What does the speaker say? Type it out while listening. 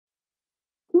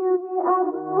'Cause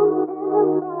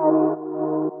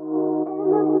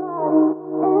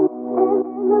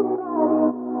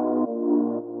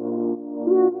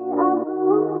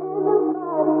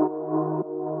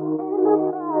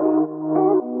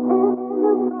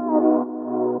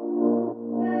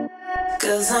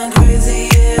I'm crazy,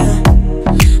 yeah.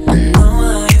 I know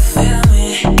how you feel me.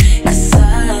 'Cause I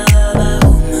love that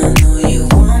woman. Know you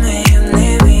want me, you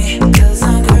need me. 'Cause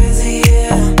I'm crazy,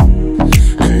 yeah.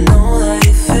 I know how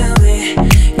you feel me.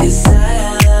 'Cause I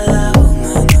love that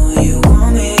woman. Know you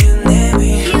want me, you need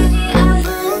me. You hear a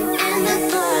boom in the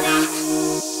party.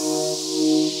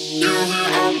 You hear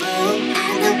a boom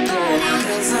in the party.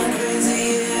 'Cause I'm crazy,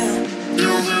 yeah.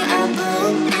 You hear a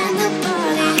boom in the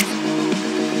party.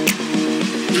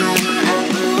 You hear a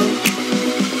boom.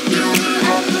 You hear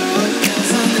a boom.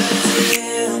 'Cause I'm crazy,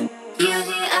 yeah. You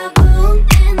hear a boom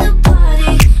in the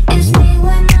party. It's me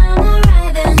when I'm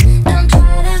arriving. Don't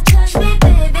try to touch me,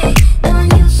 baby. Don't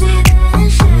you see that I'm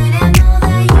shining? Know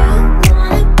that you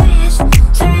want a piece.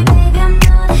 Sorry, baby, I'm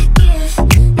not a gift.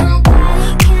 Nobody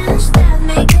can stop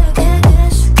me,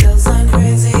 'cause I'm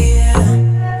crazy, yeah.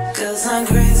 'Cause I'm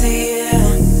crazy, yeah.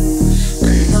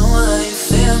 I know how you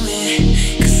feel me.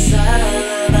 'Cause I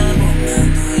love that woman.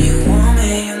 Know you want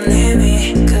me, you need me.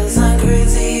 'Cause I'm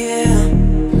crazy, yeah.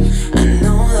 I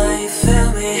know how you feel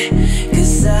me.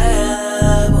 'Cause I love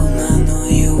that woman. Know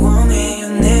you want me, you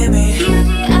need me. you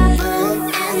hear a boom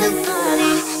in the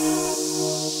party.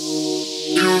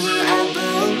 You hear a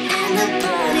boom in the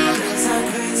party. 'Cause I'm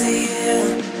crazy, yeah.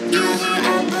 You hear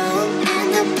a boom in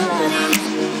the party.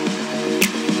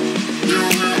 You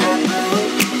hear a boom.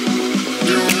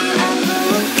 You hear a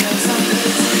boom. 'Cause I'm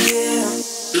crazy, yeah.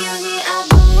 You hear a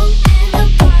boom in the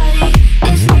party.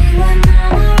 It's me when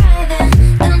I'm arriving.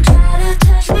 Don't try to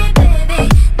touch me, baby.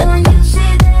 Don't you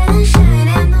see that I'm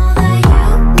shining? Know that you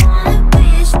want a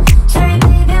piece. Sorry,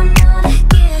 baby, I'm not a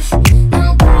gift.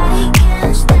 Nobody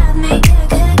can stop me,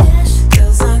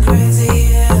 'Cause I'm crazy,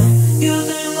 yeah. Yo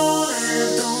tengo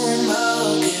esto, un bajo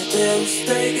que te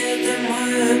gusta y que te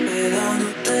mueve, pero no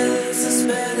te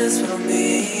desesperes por mí.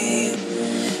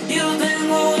 Yo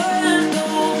tengo esto,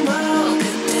 un bajo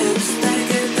que te gusta y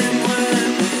que te mueve,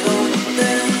 pero no te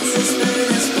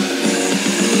desesperes por mí.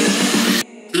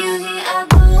 You hear a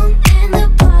boom in the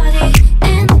party.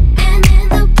 In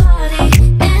the party.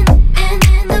 In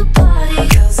the party.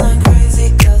 'Cause I'm crazy,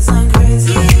 'cause I'm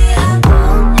crazy, You hear a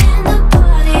boom in the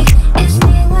party. It's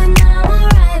me when I'm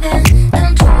arriving.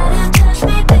 Don't try to touch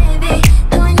me, baby.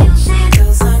 Don't you see?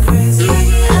 'Cause I'm crazy, You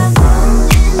hear a boom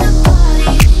in the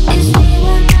party. It's me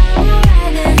when I'm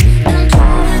arriving. Don't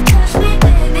try to touch me,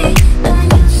 baby. Don't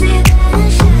you see that I'm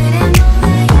shining? Know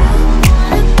that you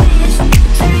want a piece.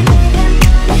 Sorry, baby, I'm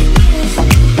not a gift.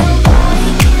 Nobody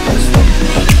can stop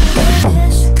me,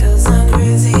 'cause I'm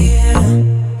crazy, yeah.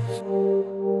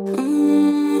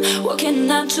 Working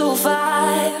 9 to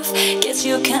 5. Guess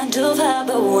you can't do that,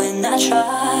 but when I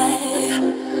try,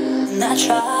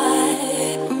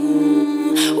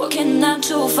 working 9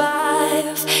 to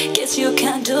 5. Guess you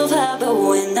can't do that, but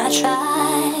when I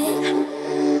try,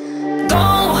 go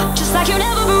just like you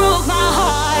never broke my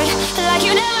heart, like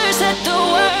you never said the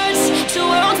words to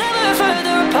where I'm never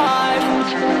further apart.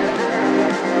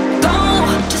 Go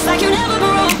just like you never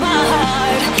broke my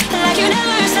heart, like you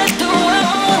never said the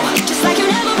words, just like you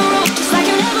never broke, just like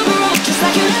you never broke, just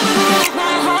like you never broke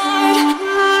my heart.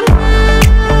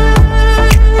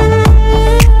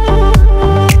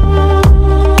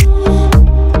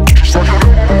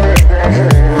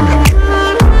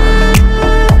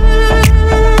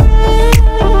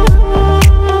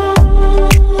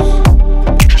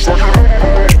 Just like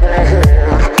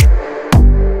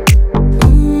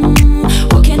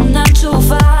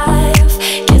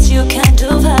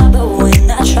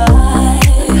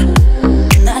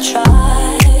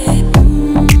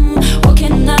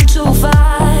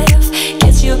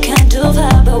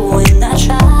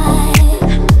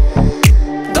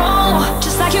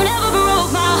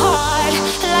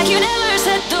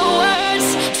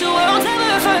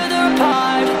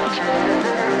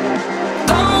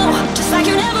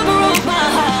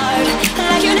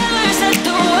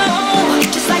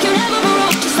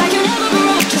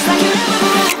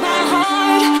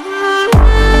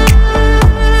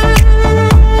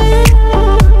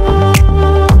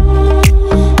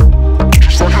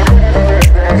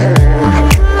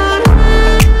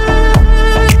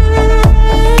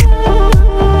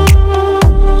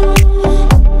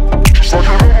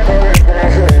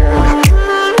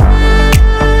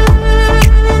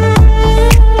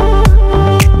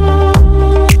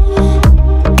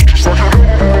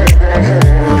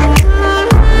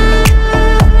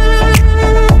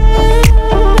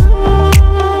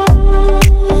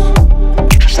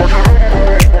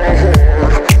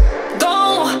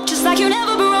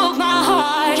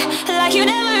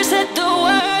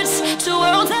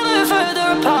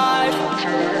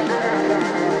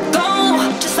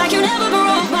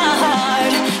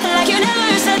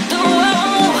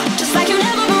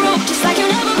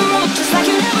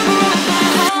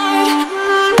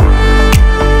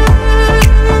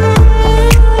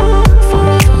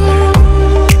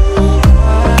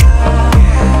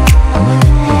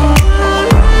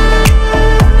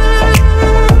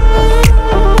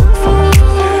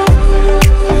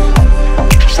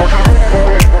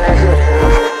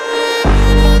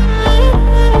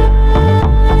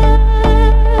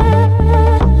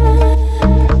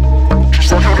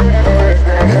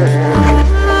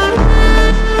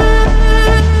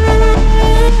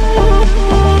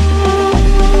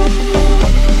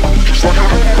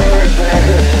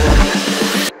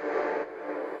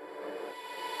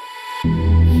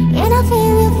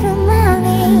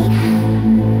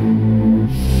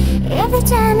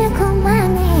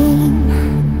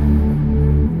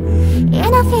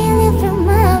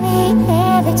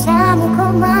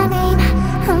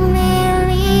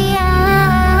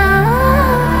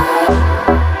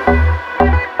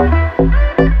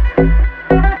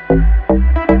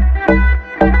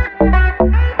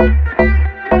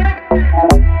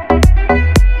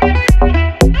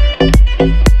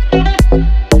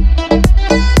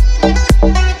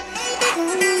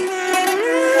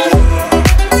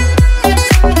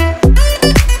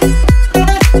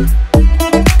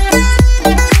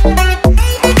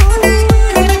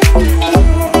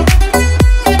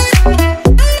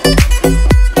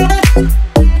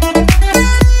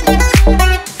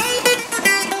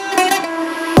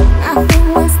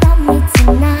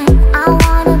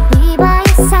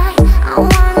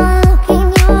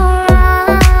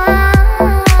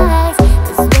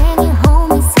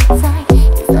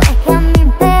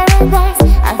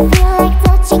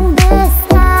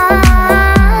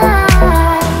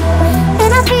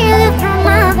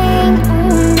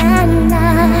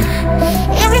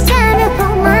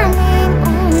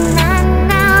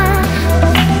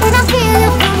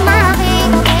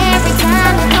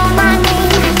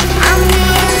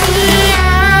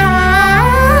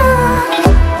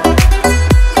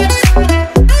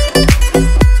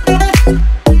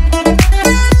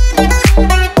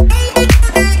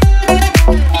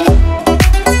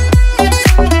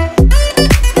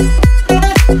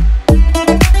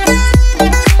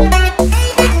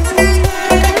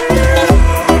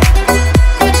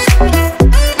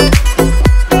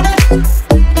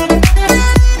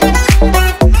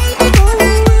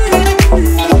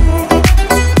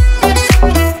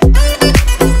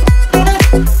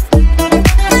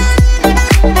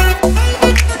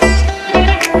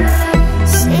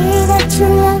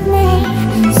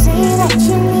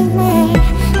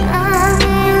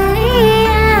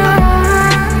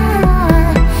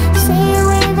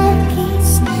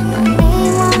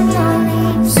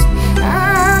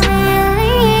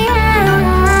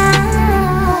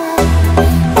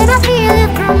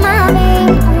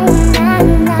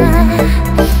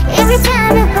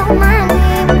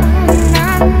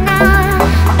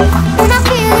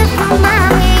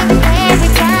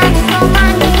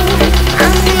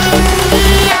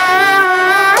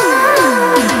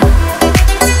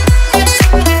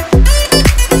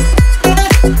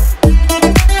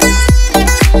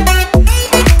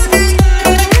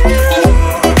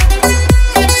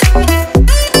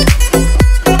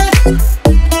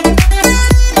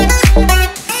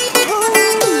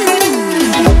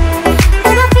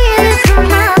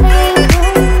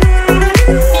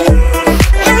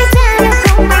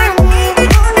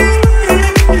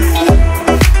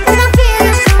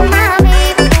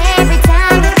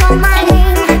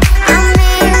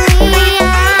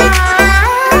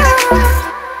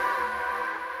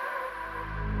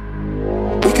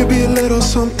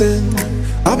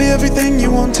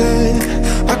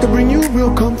you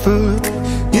real comfort,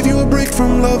 give you a break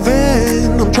from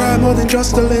loving. I'm trying more than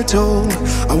just a little.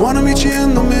 I wanna meet you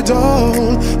in the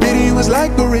middle. Meeting you is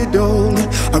like a riddle.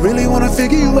 I really wanna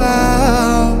figure you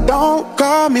out. Don't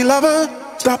call me lover.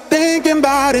 Stop thinking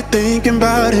about it, thinking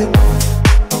about it.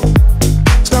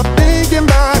 Stop thinking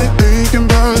about it, thinking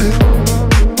about it.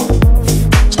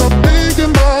 Stop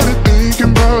thinking about it,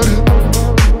 thinking about it.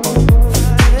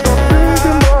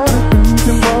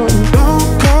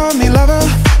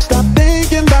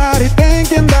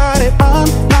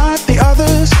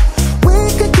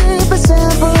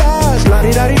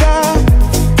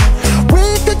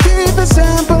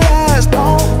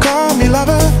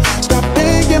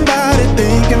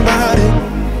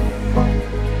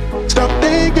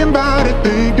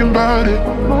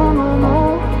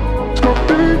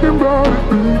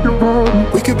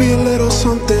 We could be a little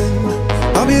something.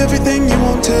 I'll be everything you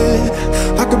wanted.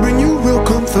 I could bring you real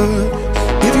comfort,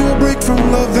 give you a break from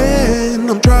loving.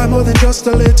 I'm trying more than just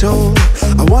a little.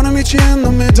 I wanna meet you in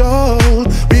the middle.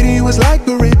 Reading you is like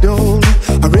a riddle.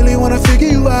 I really wanna figure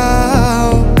you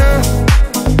out. Yeah.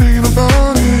 Thinking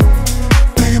about it,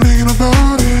 thinking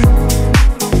about it,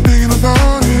 thinking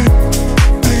about it,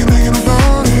 thinking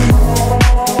about it.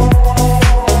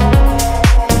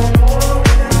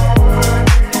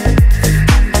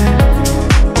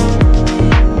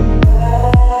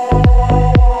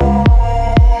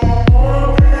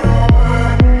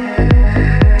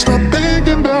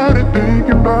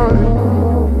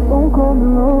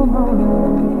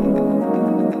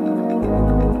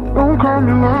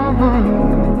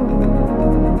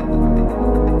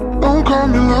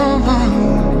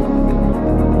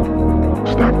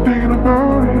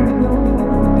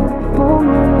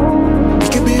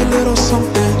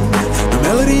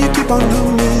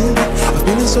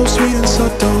 So sweet and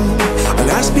subtle, a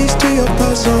last piece to your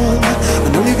puzzle. I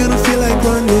know you're gonna feel like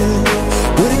running.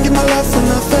 Wouldn't give my love for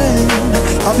nothing.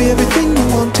 I'll be everything you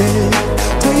wanted.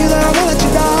 Tell you that I won't let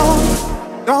you down.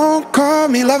 Don't call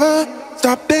me lover.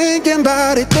 Stop thinking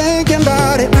about it, thinking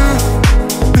about it.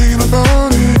 Thinking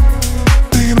about it,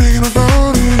 thinking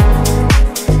about it,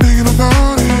 thinking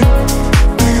about it,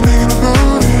 thinking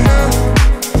about it,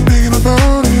 thinking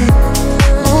about it.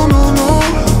 Oh no no,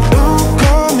 don't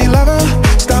call me lover.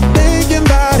 Thinking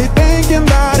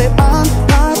about it, I'm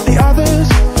not the others.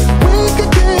 We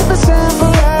could keep it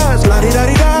simple as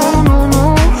la-di-da-di-da. No, no, no.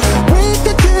 We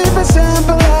could keep it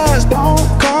simple as don't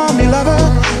call me lover.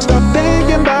 Stop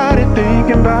thinking about it,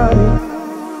 thinking about it.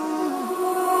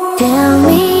 Tell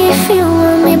me if you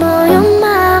want me, boy or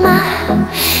mama.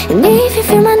 And if you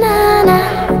feel my nana,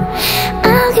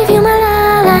 I'll give you my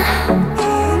lala.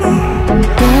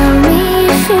 Tell me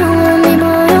if you want me,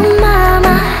 boy or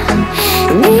mama.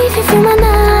 And if you feel my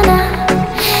nana,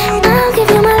 I'll give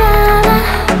you my lala.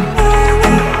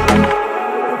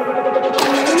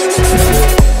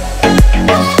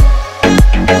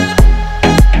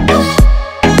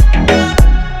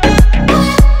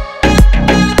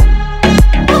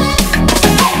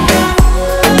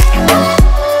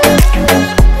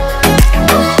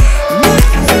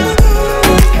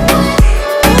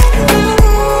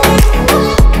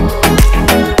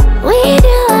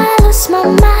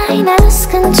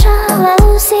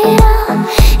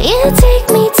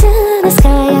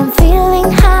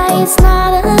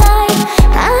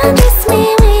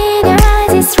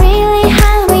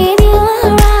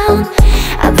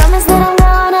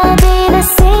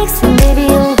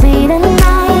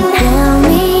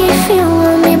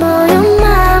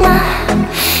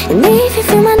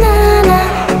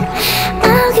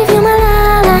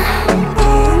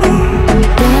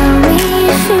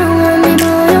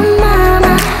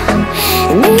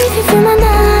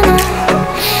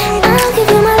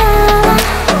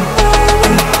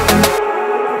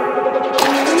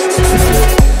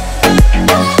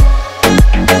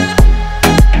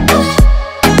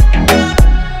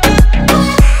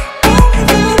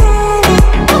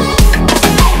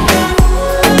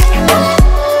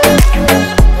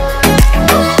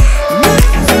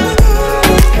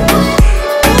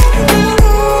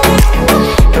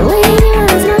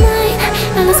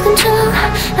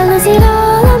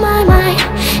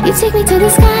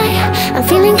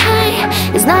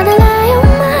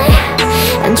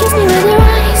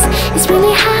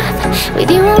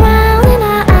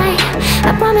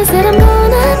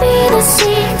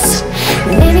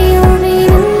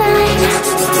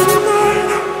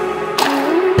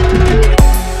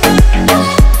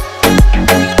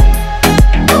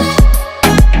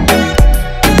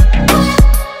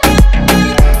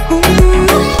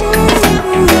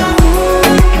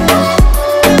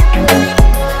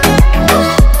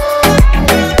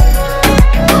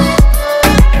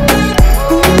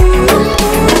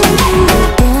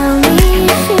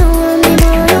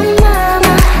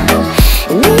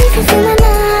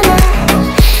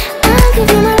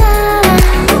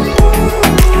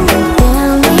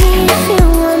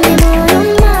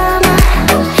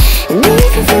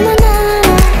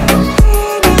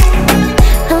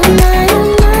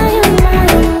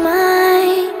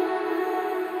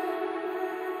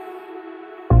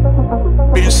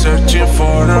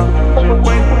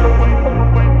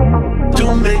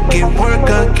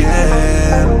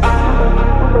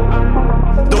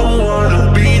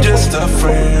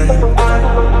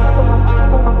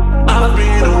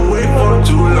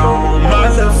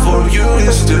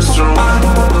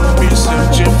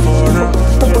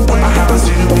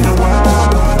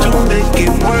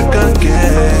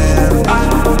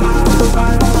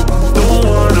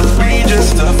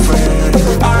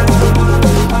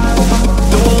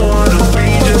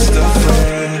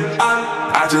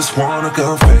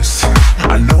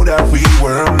 I know that we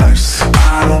were a mess.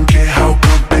 I don't care how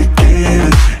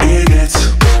complicated it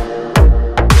gets.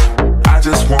 I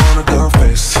just wanna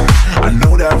confess. I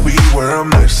know that we were a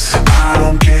mess. I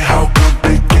don't care how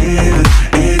complicated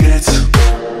it gets.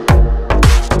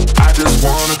 I just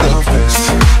wanna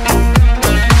confess.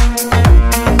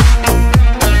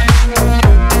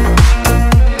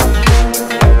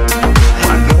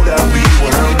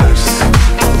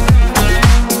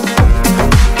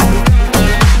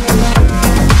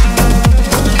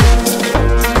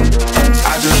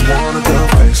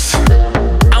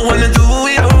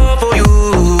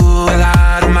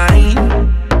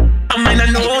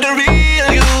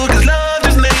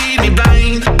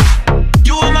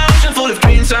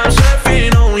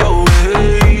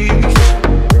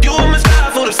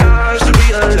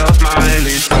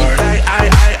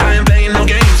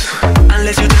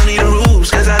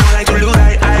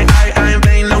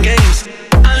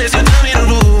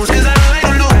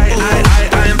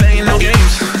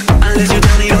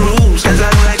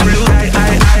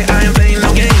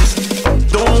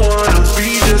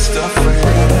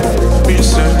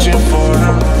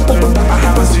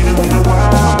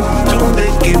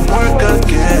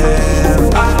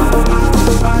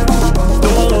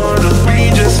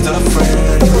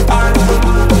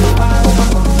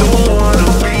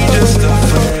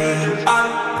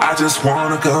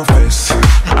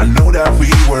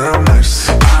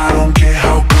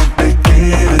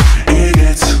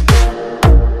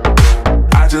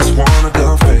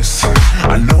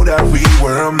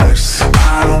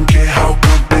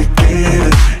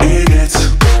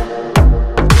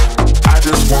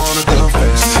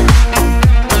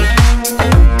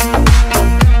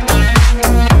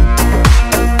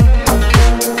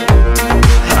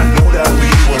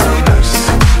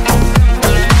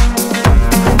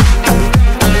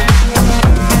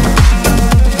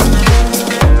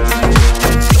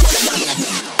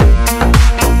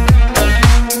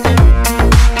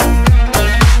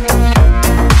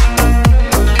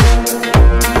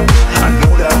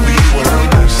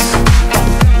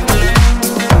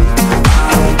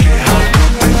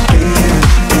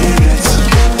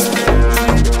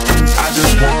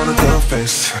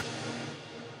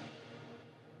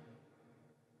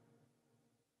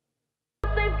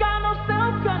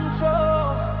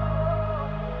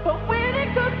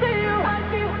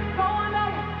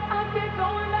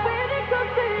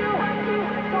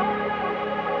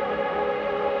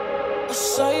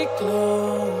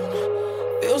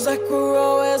 Feels like we're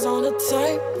always on a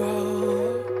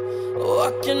tightrope,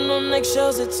 walking on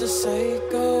eggshells, it's a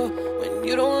cycle. When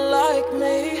you don't like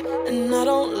me and I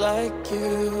don't like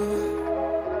you,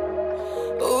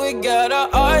 but we got our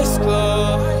eyes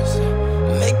closed,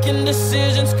 making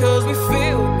decisions cause we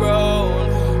feel grown,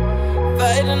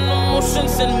 fighting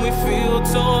emotions and we feel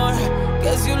torn.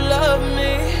 Cause you love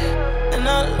me and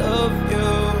I love you.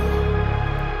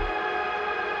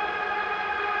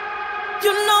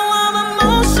 You know I'm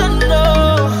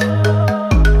emotional.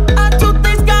 I do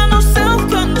things, got no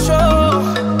self-control.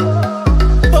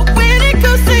 But when it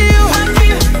comes to you, I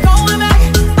keep going back,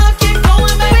 I keep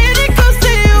going back. When it comes to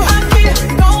you, I keep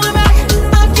going back,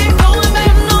 I keep going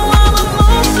back. You know I'm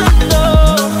emotional.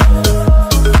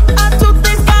 I do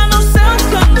things, got no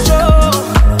self-control.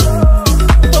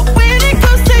 But when it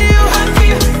comes to you, I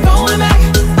keep going back,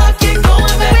 I keep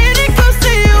going back. When it comes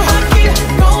to you, I keep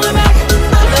going back.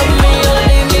 Love me or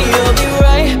leave me, you'll be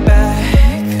right back.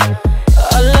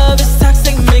 Our love is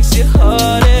toxic, makes you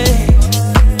heartache.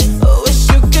 Oh, wish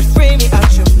you could free me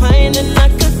out your mind and I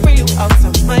could free you out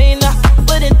of mine.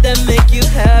 Wouldn't that make you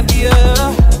happier?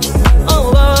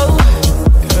 Oh, oh.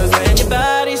 Cause when your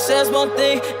body says one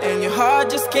thing and your heart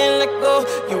just can't let go,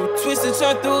 you twist and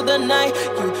turn through the night.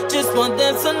 You just want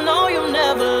them to know you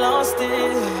never lost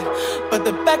it. But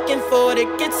the back and forth,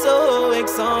 it gets so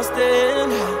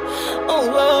exhausting. Oh,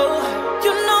 oh.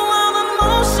 You know I'm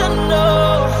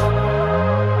emotional.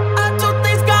 I do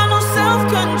things, got no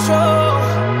self-control.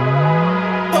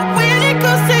 But when it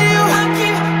comes to you, I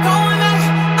keep going back,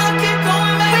 I keep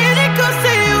going back. When it comes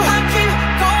to you, I keep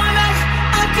going back,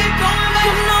 I keep going back.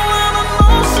 You know I'm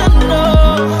emotional.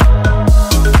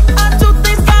 I do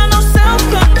things, got no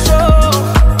self-control.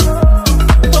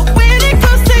 But when it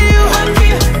comes to you, I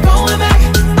keep going back,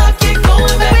 I keep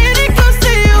going back. When it comes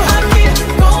to you, I keep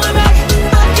going back,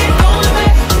 I keep going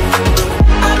back.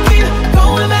 I keep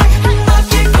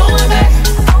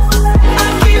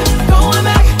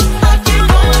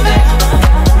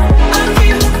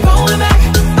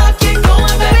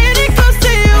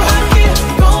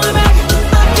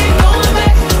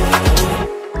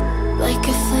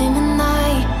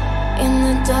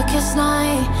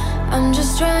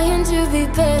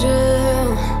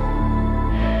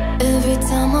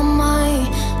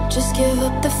give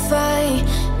up the fight.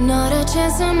 Not a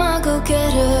chance, I'm a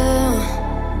go-getter.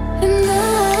 And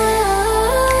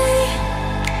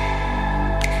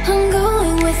I'm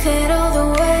going with it all the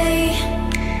way.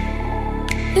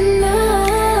 And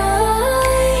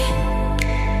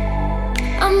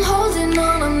I'm holding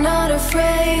on, I'm not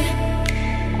afraid.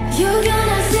 You're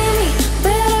gonna see me,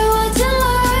 better what to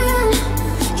learn.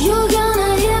 You're gonna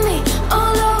hear me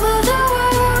all over the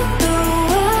world. The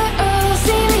world,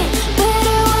 see me,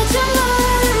 better what to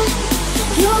learn.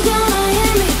 You're gonna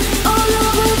hear me all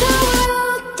over the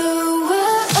world. The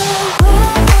world,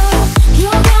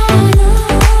 you're gonna know.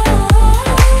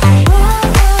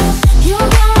 You're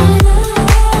gonna know.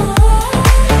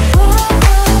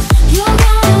 You're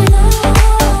gonna know.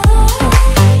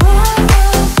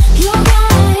 You're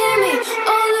gonna hear me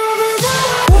all over the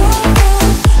world.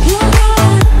 You're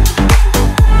gonna.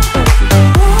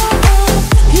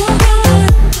 You're gonna.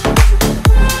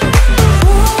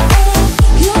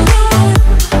 You're gonna.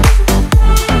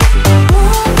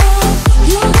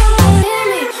 You're gonna hear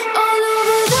me all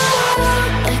over the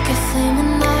world. Like a flame of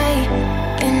night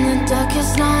in the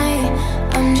darkest night.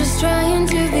 I'm just trying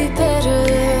to be better.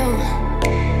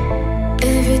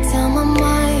 Every time I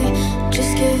might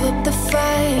just give up the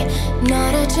fight.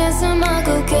 Not a chance, I'm a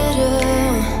go-getter.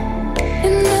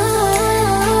 And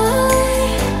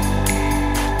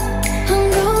I'm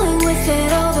going with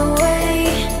it all the way.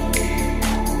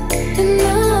 And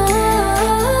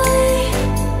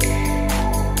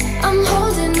I'm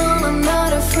holding on, I'm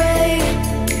not afraid.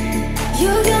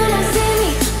 You're gonna see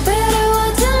me, better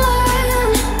what to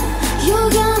learn. You're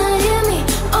gonna hear me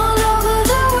all over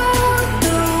the world.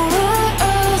 The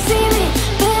world, see me,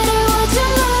 better what to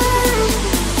learn.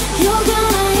 You're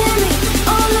gonna hear me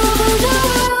all over the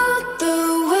world. The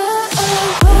world,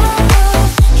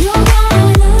 you're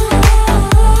gonna know.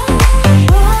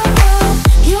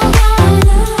 You're gonna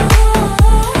know.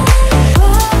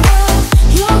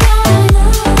 You're gonna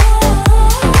know.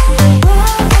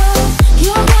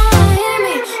 You're gonna hear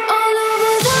me all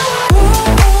over the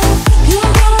world.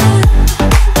 You're gonna.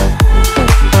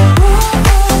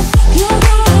 You're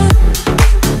gonna.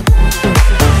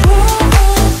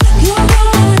 You're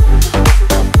gonna.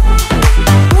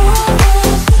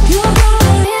 You're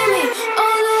gonna hear me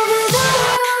all over the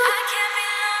world. I can't be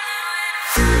lonely when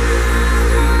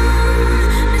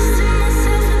I'm missing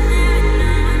myself and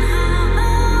never knowing how.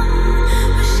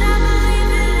 Wish I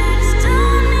believed that I just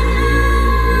don't need no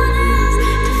one else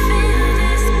to feel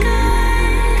this good.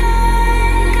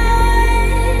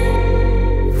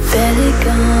 Barely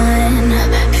gone,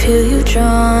 feel you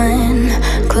drawn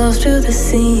close to the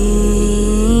scene.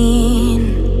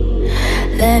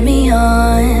 Let me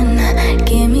on,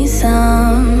 give me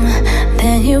some,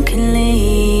 then you can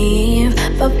leave.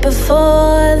 But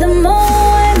before the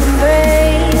morning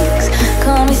breaks,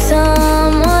 call me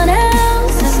someone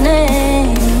else's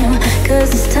name. 'Cause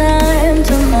it's time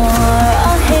tomorrow,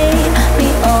 I'll hate me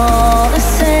all the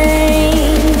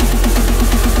same.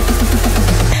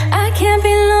 I can't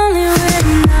be lonely when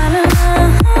I'm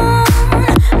alone.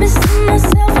 Missing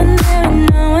myself and never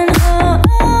knowing how.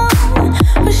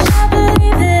 Wish I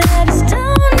believed that I just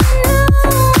don't need no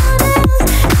one else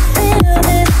to feel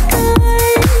this good.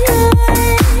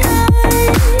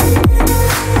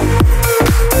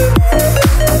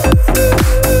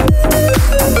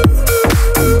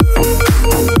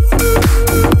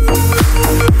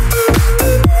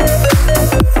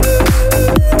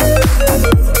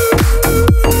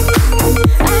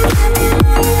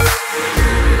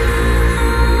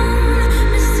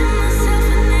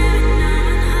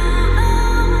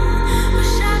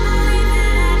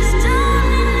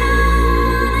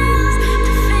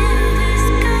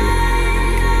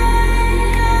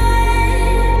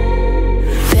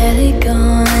 Barely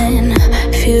gone,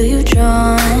 feel you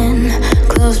drawn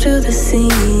close to the scene.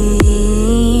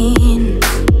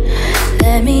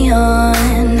 Let me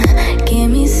on, give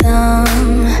me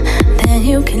some, then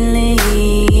you can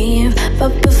leave.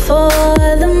 But before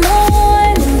the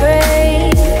morning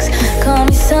breaks, call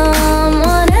me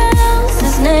someone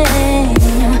else's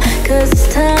name. 'Cause it's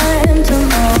time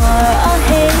tomorrow, I'll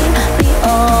hate me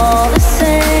all the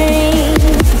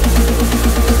same.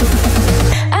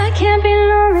 I can't be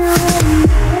lonely when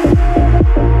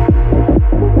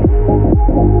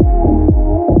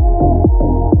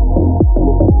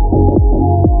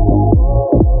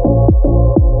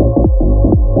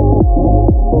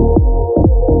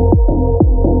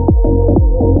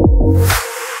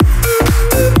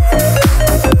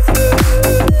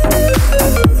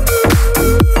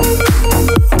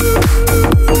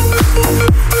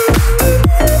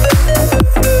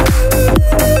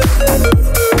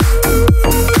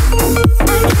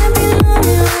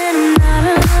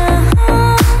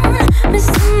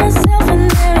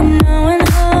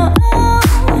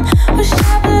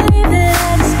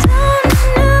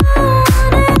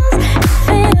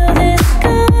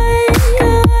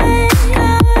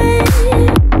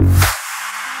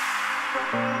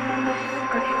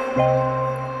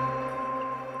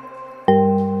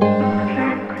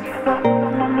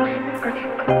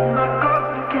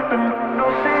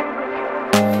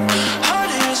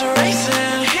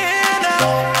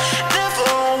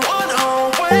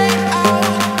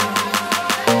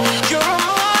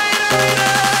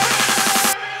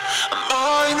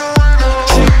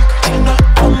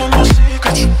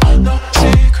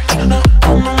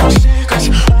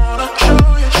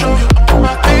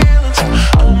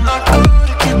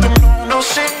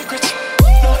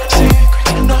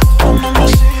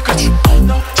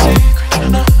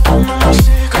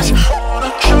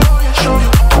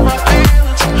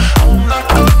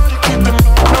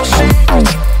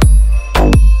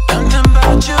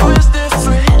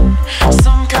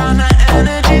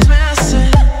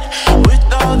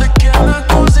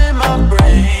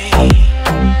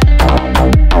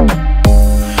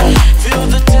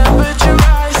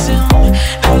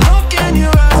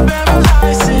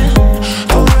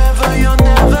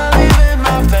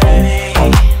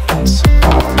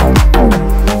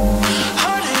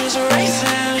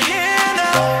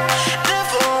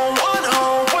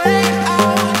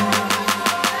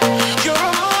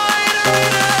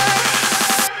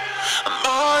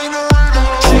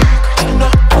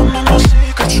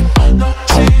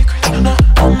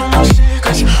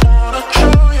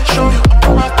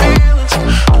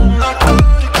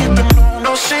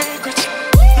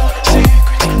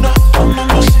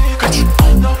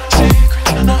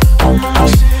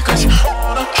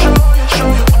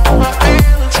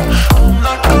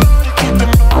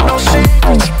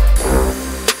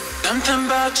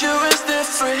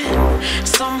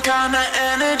some kind of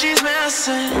energy's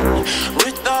messing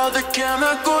with all the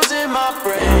chemicals in my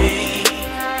brain.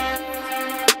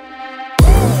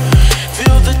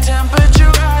 Feel the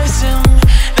temperature rising,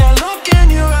 that look in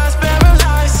your eyes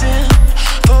paralyzing.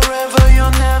 Forever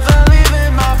you're never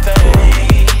leaving my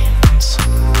veins.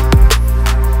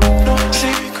 No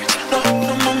secrets,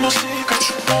 no secrets,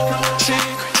 no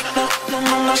secrets,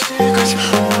 no secrets.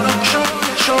 I wanna show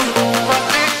you all my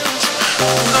feelings.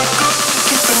 I'm not good at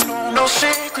keeping no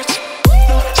secrets,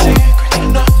 no secrets,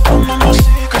 no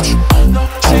secrets, no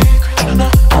secrets,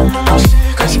 no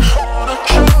secrets. I wanna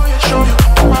show you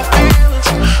all my feelings.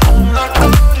 I'm not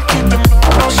good at keeping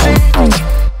no secrets.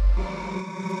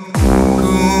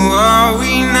 Who are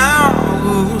we now?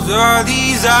 Whose are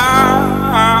these eyes?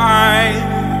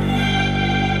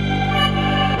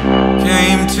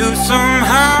 Came to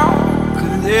somehow,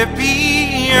 could there be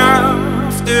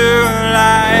afterlife?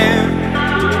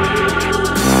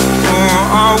 Or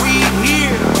are we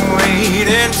here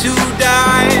waiting to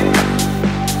die?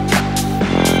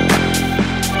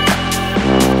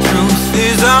 Truth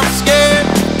is I'm scared,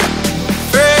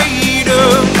 afraid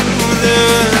of the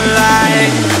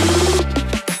light.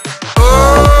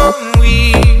 Oh, we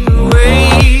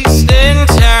wasting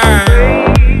time.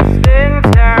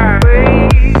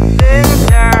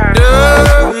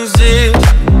 Does it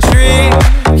trick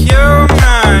your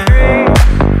mind?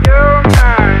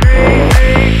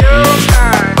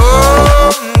 Oh,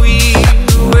 we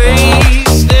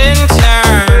wasting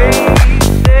time.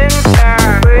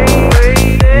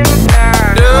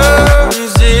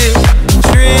 Does it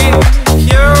trick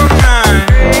your mind?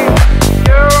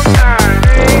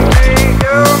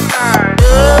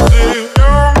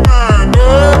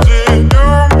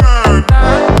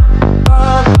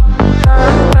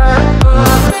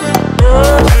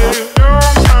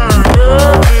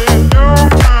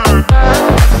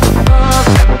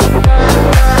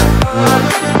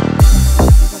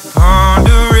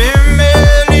 Pondering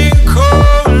melancholy.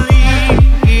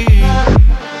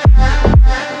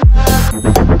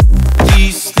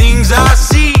 These things I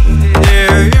see,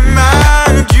 they're in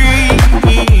my dream.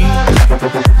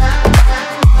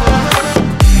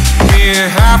 We're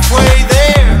halfway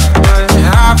there, but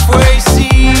halfway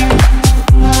seen.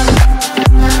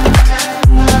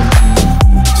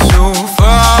 So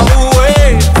far away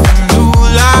from new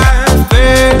life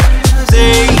as a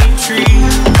tree.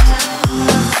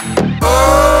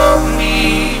 Oh, me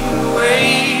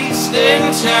wasting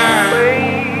time.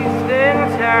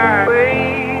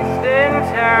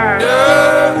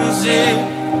 Does it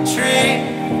trick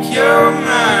your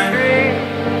mind?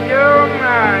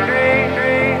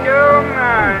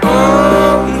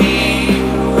 Oh, me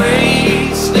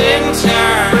wasting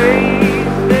time.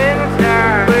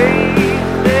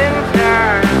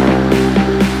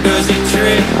 Does it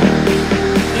trick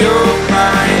your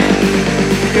mind?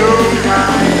 Your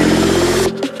mind.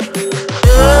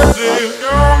 Does it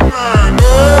your mind?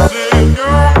 Does it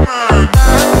your mind?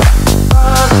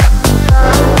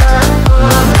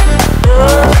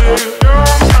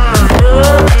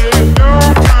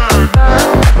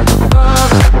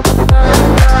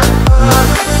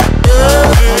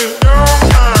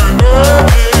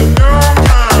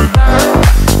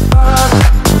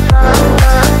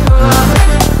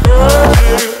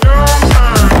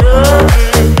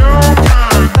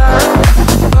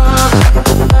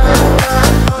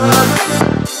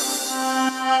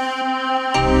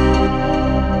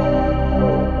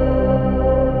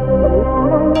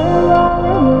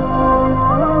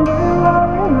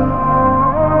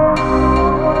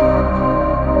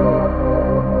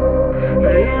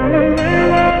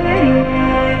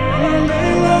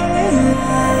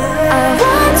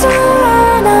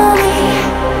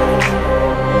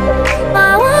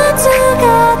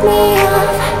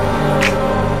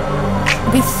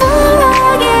 Before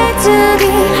I get too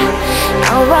deep,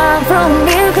 I'll run from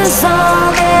you, 'cause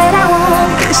all that I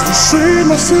want is to save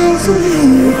myself from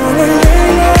you.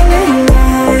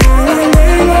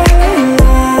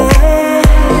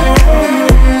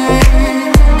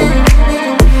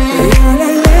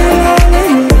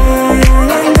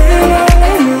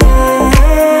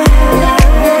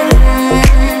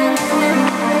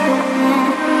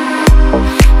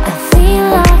 I feel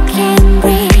I can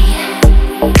breathe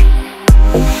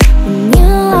when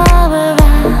you are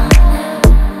around.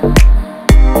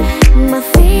 My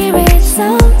fear is so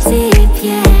deep,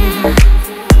 yeah,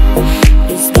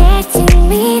 it's getting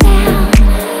me down.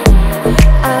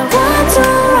 I want to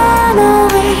run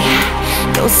away,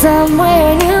 go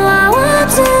somewhere new. I want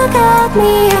to cut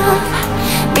me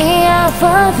off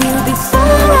of you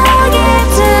before I get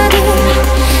too deep.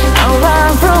 I'll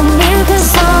run from you,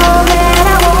 'cause all that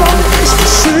I want is to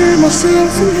save myself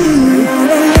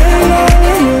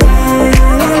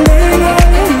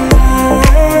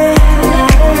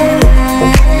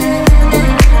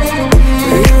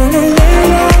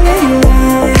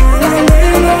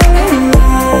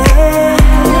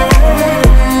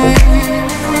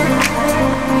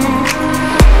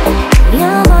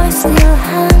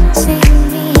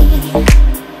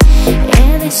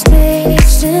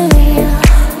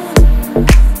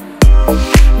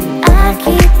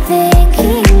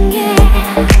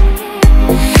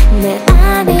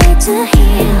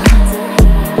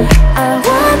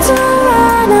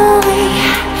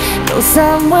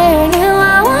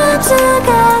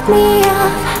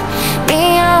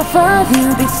enough of you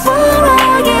before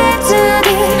I get too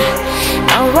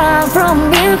deep. I'll run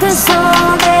from you, 'cause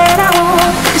all that I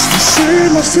want is to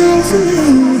see myself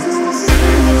in you.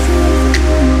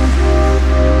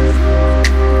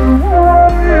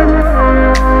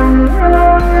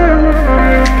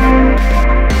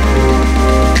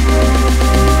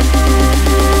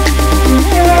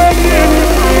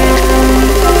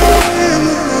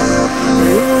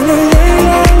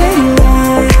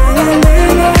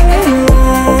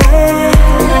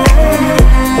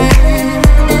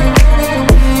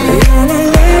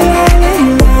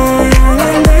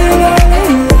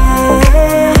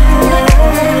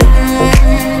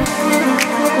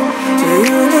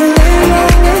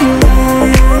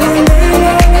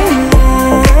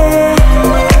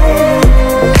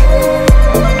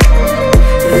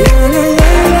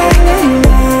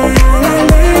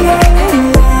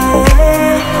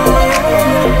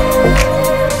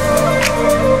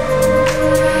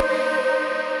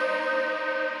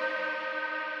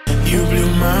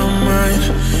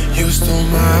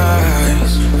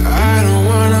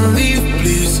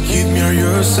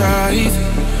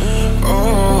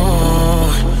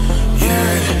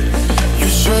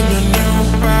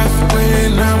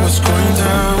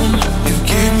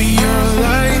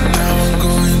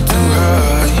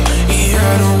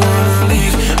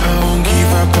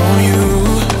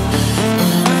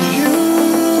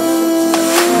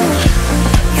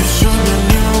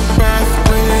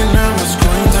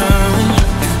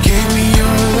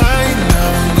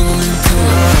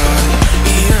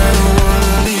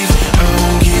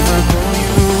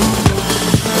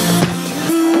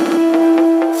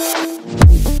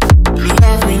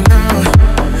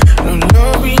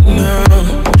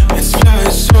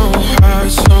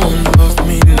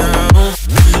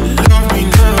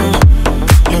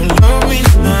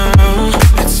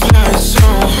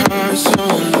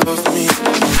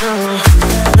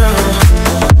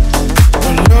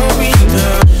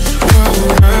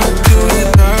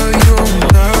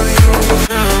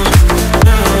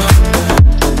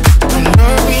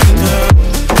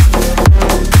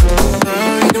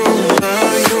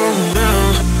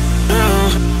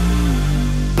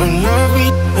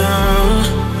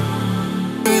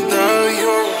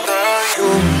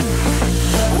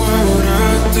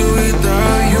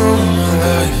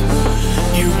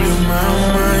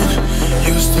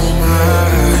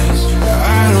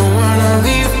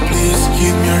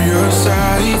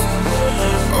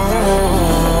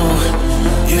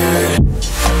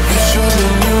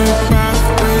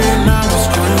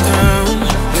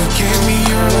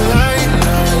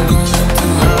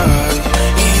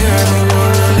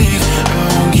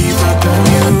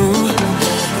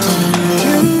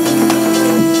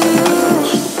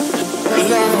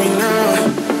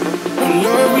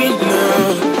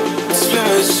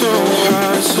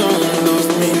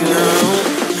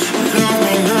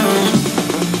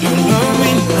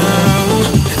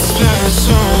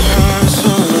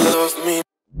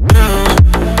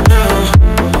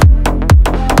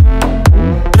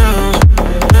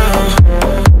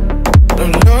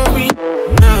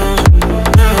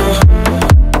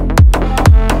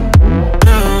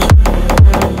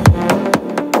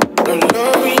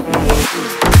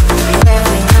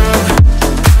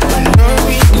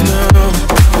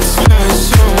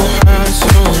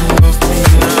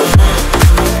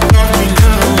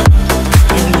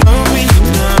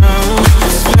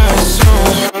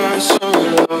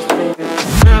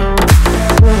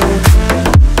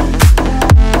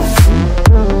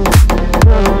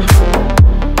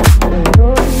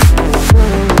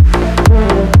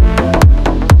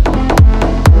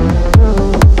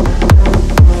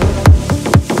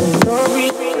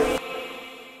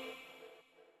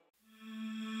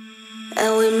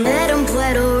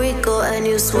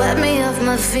 Swept me off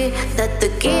my feet. That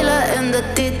tequila and the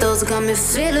titos got me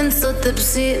feeling so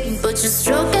tipsy. But you're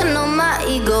stroking on my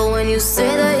ego when you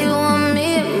say that you want me.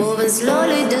 Moving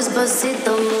slowly,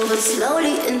 despacito, moving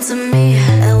slowly into me.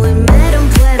 And we met in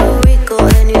Puerto Rico,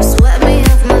 and you swept me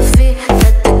off my feet.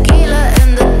 That tequila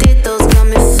and the titos got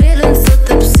me feeling so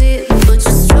tipsy. But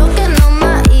you're stroking on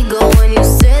my ego when you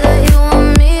say that you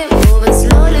want me. Moving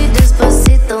slowly,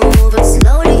 despacito, moving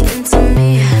slowly into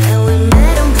me. And we met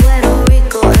in Puerto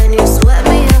Rico, and you swept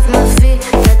me off my feet.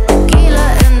 That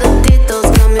tequila and the titos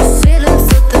got me feeling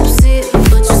so tipsy.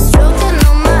 But you're stroking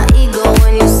on my ego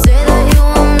when you say that you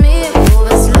want me.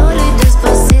 Moving slowly,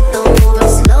 despacito, moving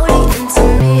slowly into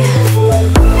me.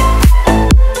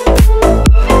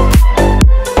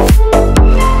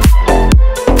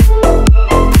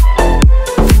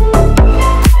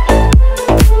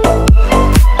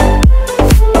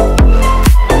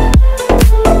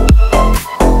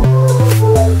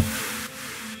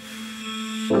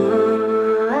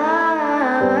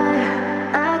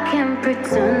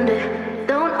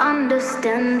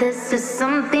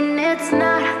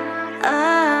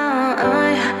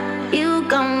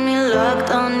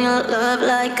 love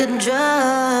like a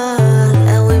drug.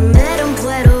 And we met in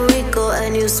Puerto Rico,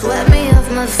 and you swept me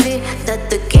off my feet. That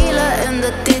tequila and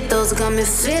the titos got me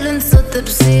feeling so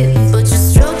tipsy. But you're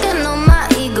stroking on my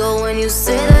ego when you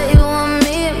say that you want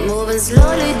me. Moving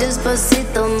slowly,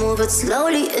 despacito, move it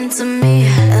slowly into me.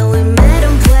 And we met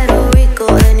in Puerto Rico,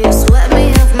 and you swept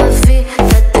me off my feet.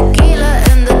 That tequila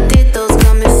and the titos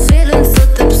got me feeling so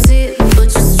tipsy.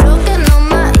 But you're stroking on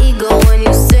my ego when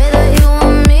you say that you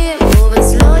want me. Move it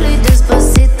slowly,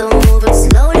 despacito, move it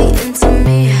slowly into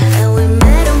me. And we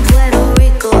met in Puerto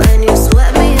Rico, and you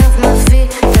swept me off my feet.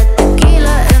 That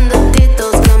tequila and the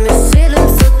titos got me feeling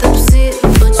so tipsy.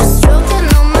 But you're stroking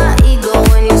on my ego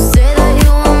when you say that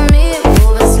you want me.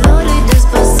 Move it slowly,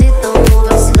 despacito, move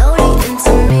it slowly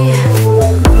into me.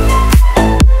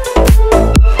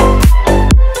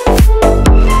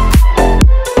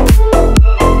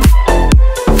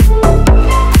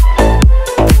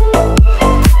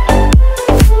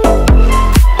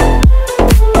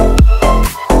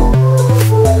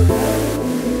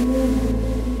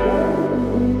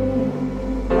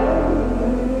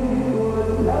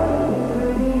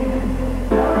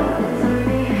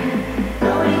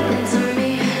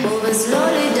 Move it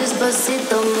slowly,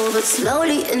 despacito, move it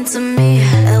slowly into me.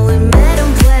 And we met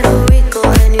in Puerto Rico,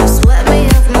 and you swept me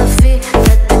off my feet.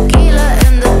 That tequila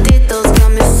and the titos got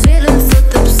me feeling so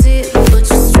tipsy. But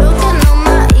you're stroking on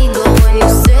my ego when you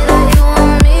say that you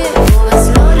want me. Move it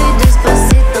slowly,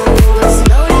 despacito, move it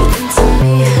slowly into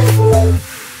me.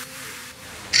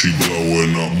 She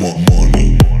blowing up my money,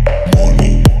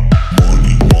 money,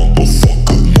 money,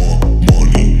 motherfucker,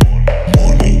 money,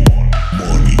 money,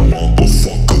 money,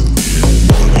 motherfucker,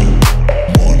 money,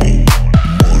 money,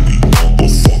 money,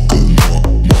 motherfucker,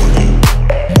 money,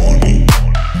 money,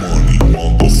 money,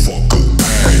 motherfucker,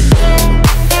 bang.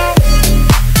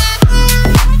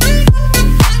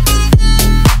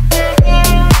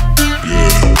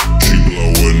 Yeah, she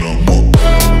blowing up my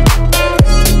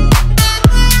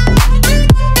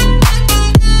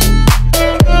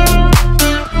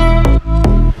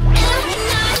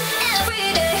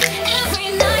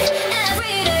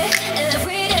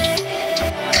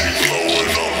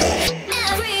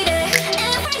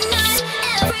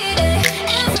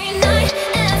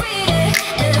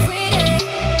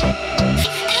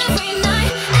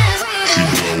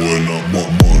blowing up my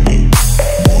money,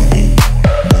 money,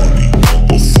 money,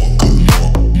 motherfucker,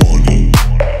 money,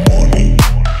 money,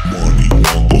 money,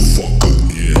 motherfucker,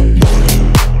 yeah, money,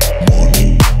 money,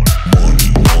 money,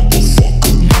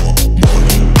 motherfucker,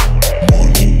 money,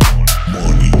 money,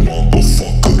 money,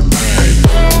 motherfucker, bang.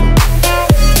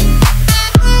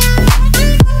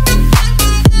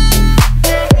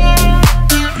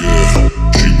 Yeah,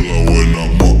 she blowing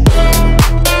up my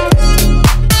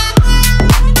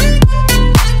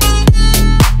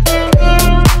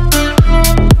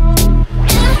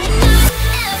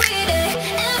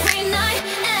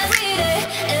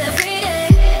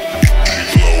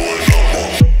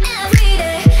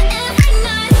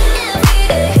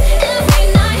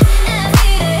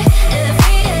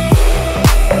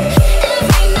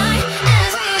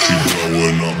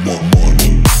blowing up my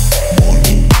money,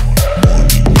 money,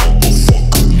 money,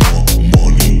 motherfucker,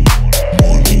 money,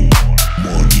 money,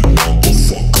 money,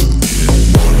 motherfucker, yeah,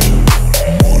 money,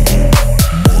 money,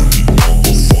 money,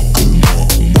 motherfucker,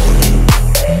 money,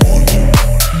 money,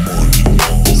 money,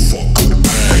 motherfucker,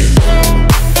 bang.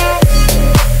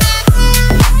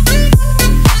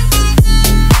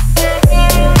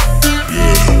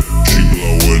 Yeah, she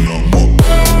blowing up my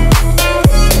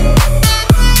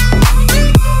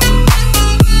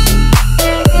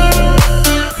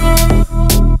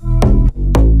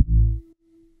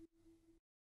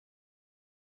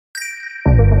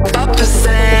Papa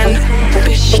San,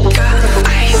 bitch, she got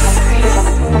ice.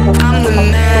 I'm the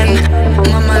man,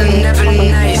 mama never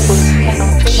nice.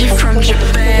 She from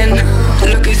Japan,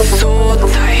 looking so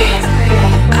tight.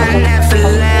 I never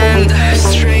land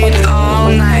straight all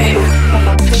night.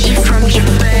 She from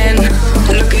Japan,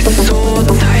 looking so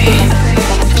tight.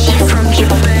 She from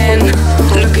Japan,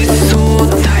 looking so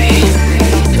tight.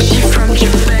 She from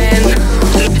Japan,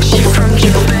 she from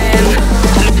Japan,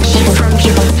 she from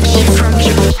Japan, she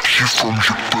from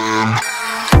Japan.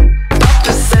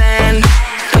 Papa San,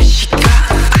 bitch, she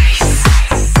got ice.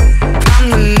 I'm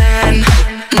the man,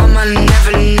 mama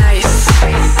never nice.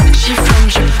 She from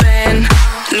Japan,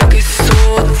 looking so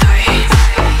tight.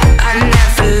 I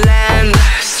never land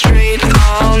straight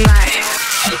all night.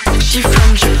 She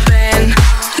from Japan,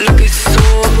 looking so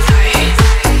tight.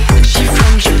 She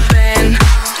from Japan,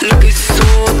 looking so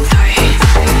tight.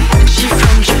 She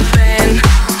from Japan,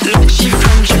 she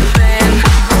from Japan,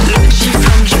 she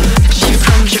from Japan, she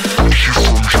from Japan.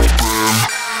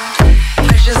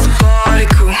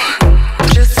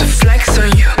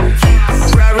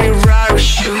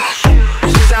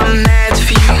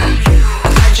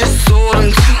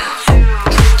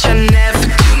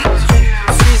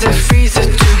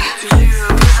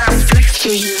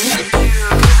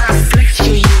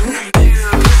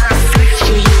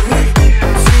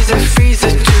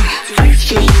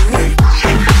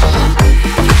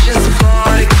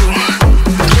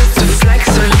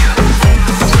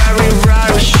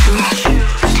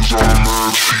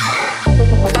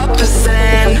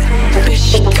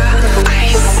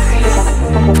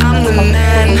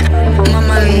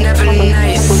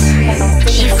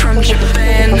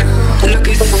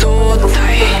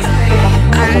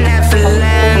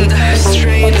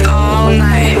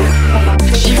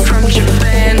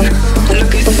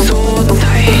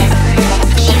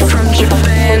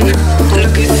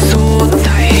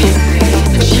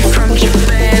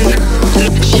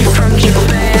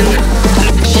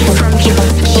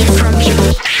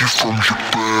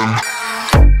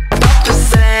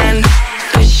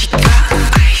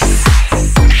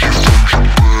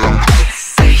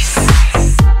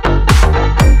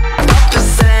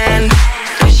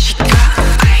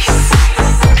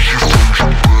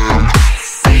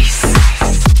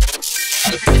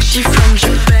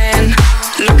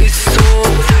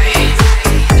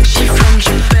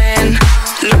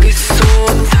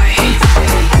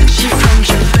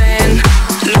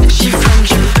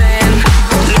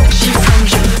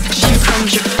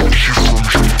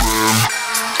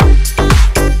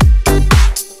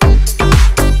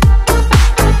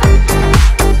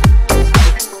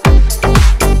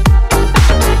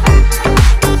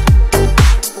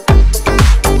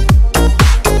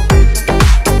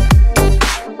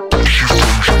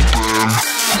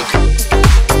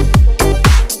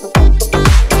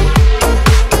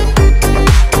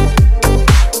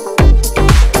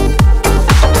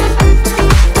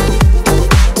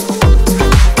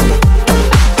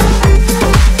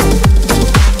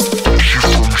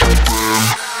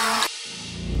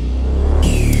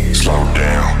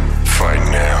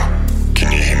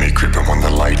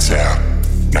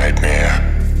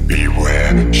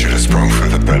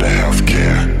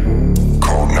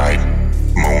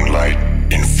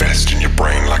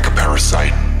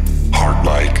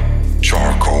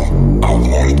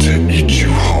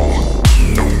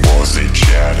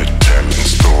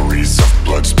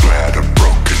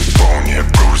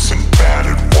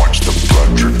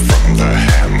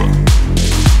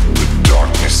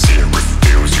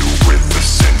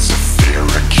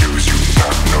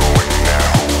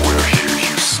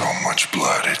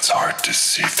 to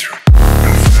see through.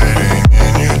 Fading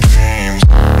in your dreams,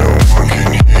 no one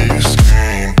can hear you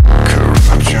scream.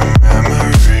 Corrupt your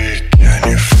memory, can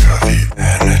you feel the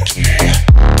energy?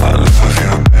 I love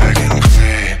your beg and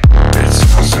plea, it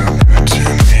sounds so good to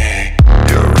me.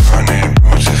 You're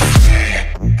unable to flee,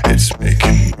 it's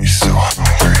making me so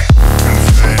hungry.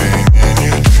 Fading in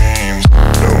your dreams,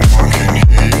 no one can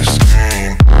hear you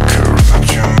scream. Corrupt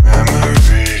your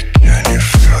memory, can you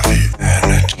feel the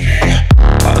energy?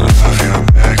 I love your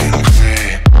beg and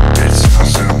plea, it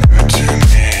sounds so good to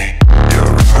me.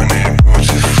 You're unable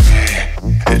to flee,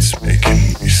 it's making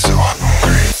me so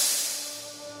hungry.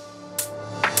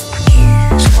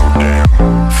 Slow down,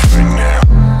 fight now.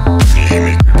 You hear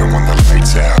me creeping when the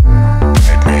lights out.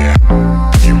 Nightmare,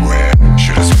 beware.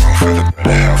 Should've sprung for the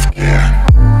better healthcare.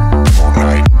 All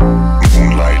night,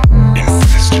 moonlight,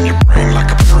 infest in your brain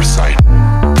like a parasite.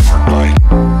 Heart like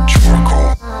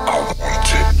charcoal, I want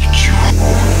to eat you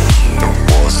whole. The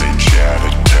walls they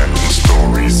chatter, telling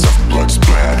stories of blood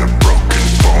splatter, broken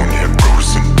bone, yeah,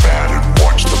 bruised and battered.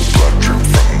 Watch the blood drip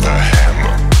from the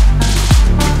hammer.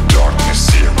 The darkness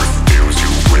here reveals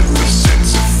you with a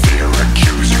sense of fear.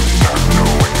 Accuse you not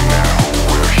knowing now who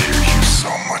will hear you.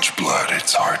 So much blood,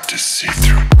 it's hard to see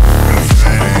through.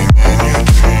 Fading in your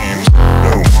dreams,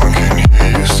 no one can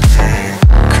hear you scream.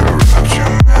 Corrupt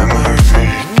your memory,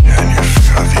 can you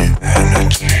feel the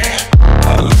energy?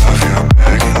 I love your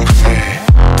beg and plea,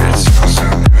 it sounds so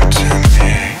good to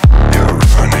me. You're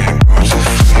unable to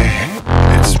flee,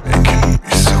 it's making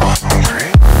me so hungry.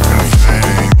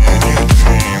 Fading in your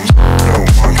dreams, no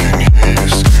one can hear you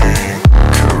scream.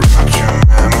 Corrupt your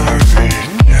memory,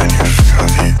 can you feel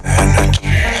the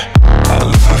energy? I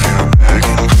love your beg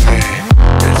and plea,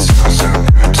 it sounds so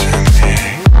good to me.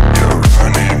 You're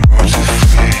unable to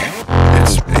flee,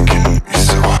 it's making me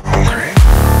so hungry.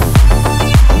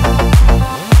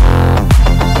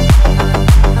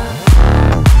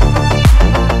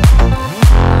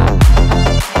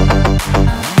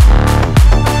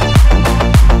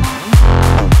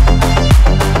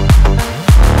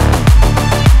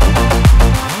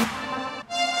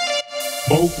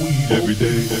 Smoke weed every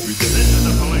day, every day. This is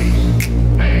the police.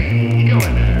 Hey, you in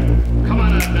there. Come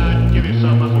on outside, give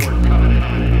yourself a word. Coming in.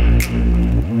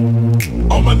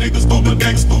 All my niggas know the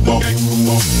gangsta walk.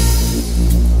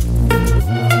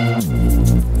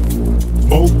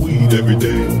 Smoke weed every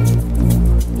day.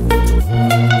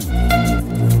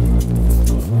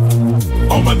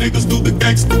 All my niggas do the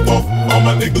gangsta walk. All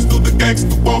my niggas do the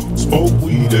gangsta walk. Smoke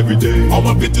weed every day. All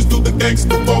my bitches do the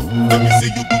gangsta walk. Let me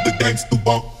see you do the gangsta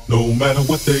walk. No matter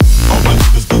what they. All my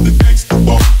niggas do the gangsta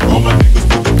walk. All my niggas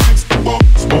do the gangsta walk.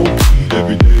 Smoke weed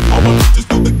every day. All my bitches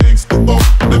do the gangsta walk.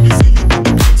 Let me see you do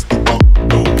the gangsta walk.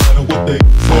 No matter what they.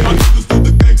 All my niggas do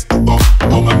the gangsta walk.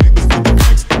 All my niggas do the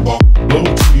gangsta walk. Blow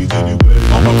trees anyway.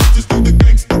 All my bitches do the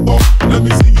gangsta walk. Let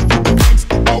me see you do the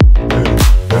gangsta walk.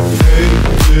 Hey,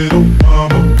 little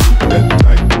mama, put that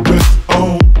tight dress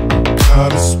on.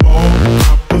 Got a small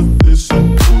proposition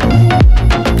for you.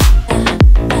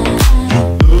 You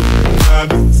look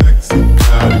kinda sexy,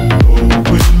 got it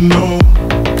going on.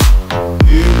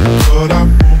 Here's what I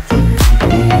want you to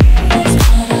do.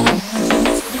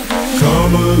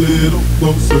 Come a little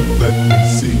closer, let me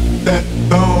see that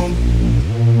thong.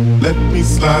 Let me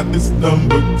slide this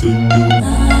number to you.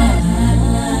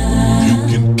 You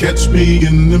can catch me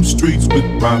in them streets with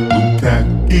my blue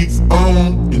khakis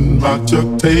on, in my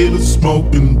Chuck Taylor,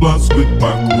 smoking blunts with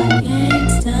my crew.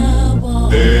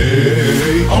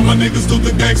 Hey, all my niggas do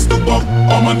the gangsta walk.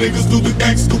 All my niggas do the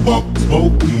gangsta walk.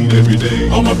 Smoke weed every day.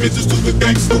 All my bitches do the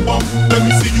gangsta walk. Let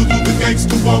me see you do the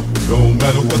gangsta walk. No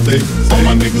matter what they say. All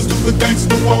my niggas do the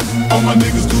gangsta walk. All my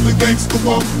niggas do the gangsta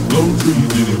walk. Blow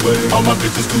trees anyway. All my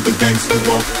bitches do the gangsta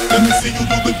walk. Let me see you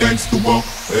do the gangsta walk.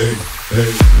 Hey,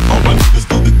 hey. All my niggas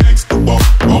do the gangsta walk.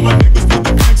 All my niggas do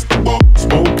the gangsta walk.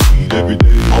 Smoke weed every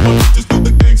day. All my bitches do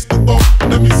the gangsta walk.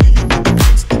 Let me see you do the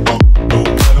gangsta walk. No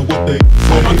matter what they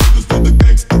say. All my niggas do the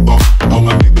gangsta walk. All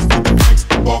my niggas do the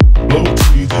gangsta walk. Blow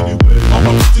trees anyway. All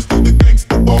my bitches do the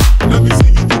gangsta walk. Let me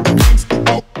see you do the gangsta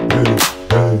walk. Hey,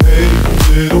 hey, hey,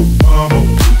 little mama,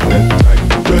 put that tight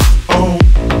dress on.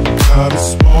 Got a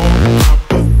small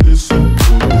proposition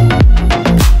for you.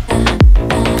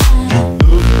 You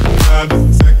look kinda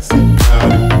sexy, got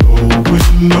it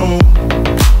going on.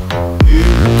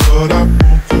 Here's what I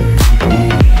want you to do.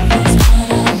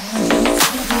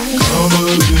 Come a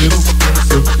little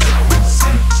closer, let me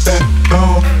see that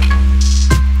thong.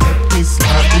 Let me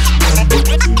slide this number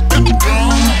to you.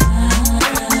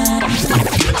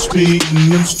 Catch me in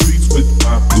them streets with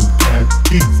my blue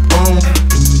khakis on,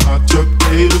 in my Chuck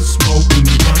Taylor, smoking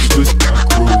blunts with my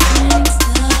crew.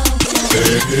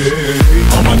 Hey,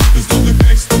 all my niggas do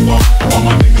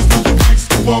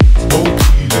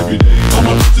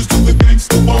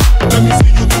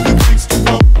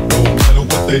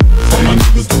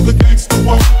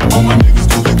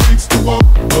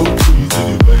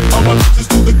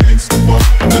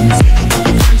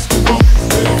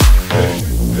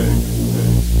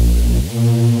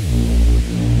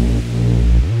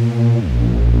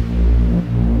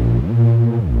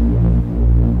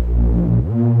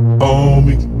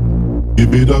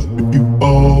Give it up if you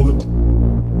ballin'.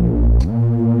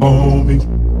 Homie,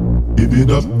 give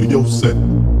it up for your set.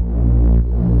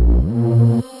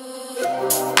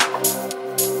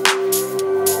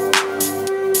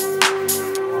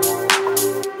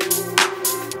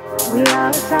 We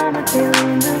are the summer till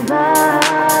in Dubai,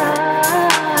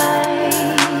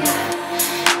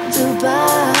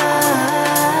 Dubai.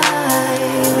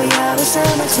 We are the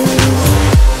summer till.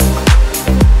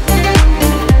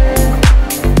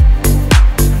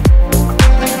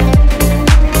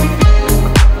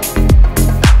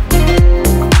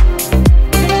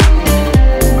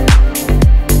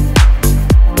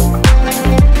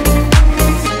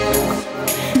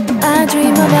 I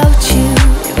dream about you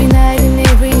every night and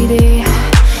every day.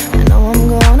 I know I'm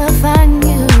gonna find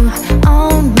you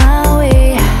on my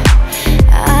way.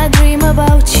 I dream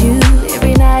about you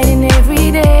every night and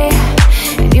every day.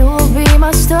 And you will be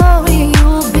my story, you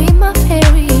will be my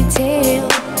fairy tale.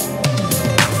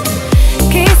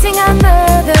 Kissing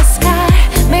under the sky,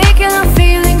 making a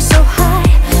feeling so high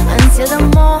until the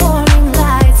morning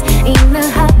lights in the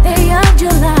hot day of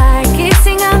July.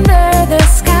 Kissing under the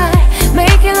sky,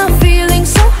 making a feeling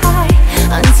so high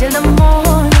until the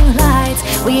morning lights.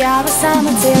 We are the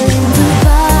summer till in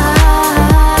Dubai,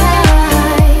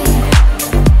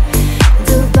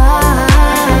 Dubai,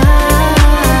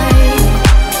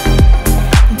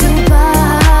 Dubai,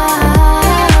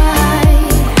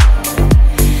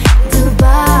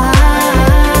 Dubai.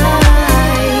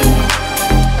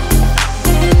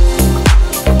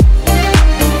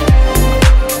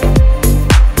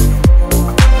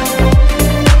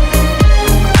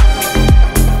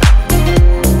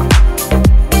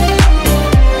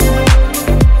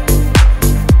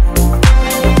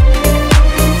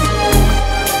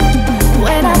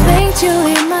 When I paint you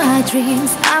in my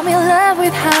dreams, I'm in love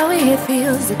with how it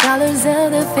feels. The colors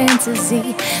of the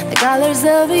fantasy, the colors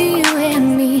of you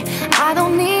and me. I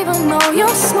don't even know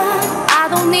your smile, I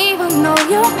don't even know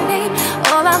your name.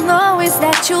 All I know is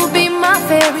that you'll be my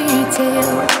fairy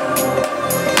tale.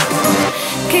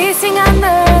 Kissing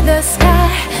under the sky,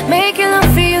 making a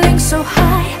feeling so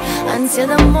high until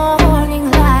the morning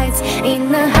lights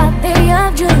in the hot day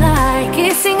of July.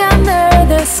 Kissing under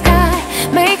the sky,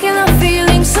 making a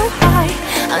feeling so high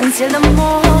until the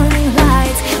morning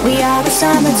lights. We are the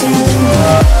summer till.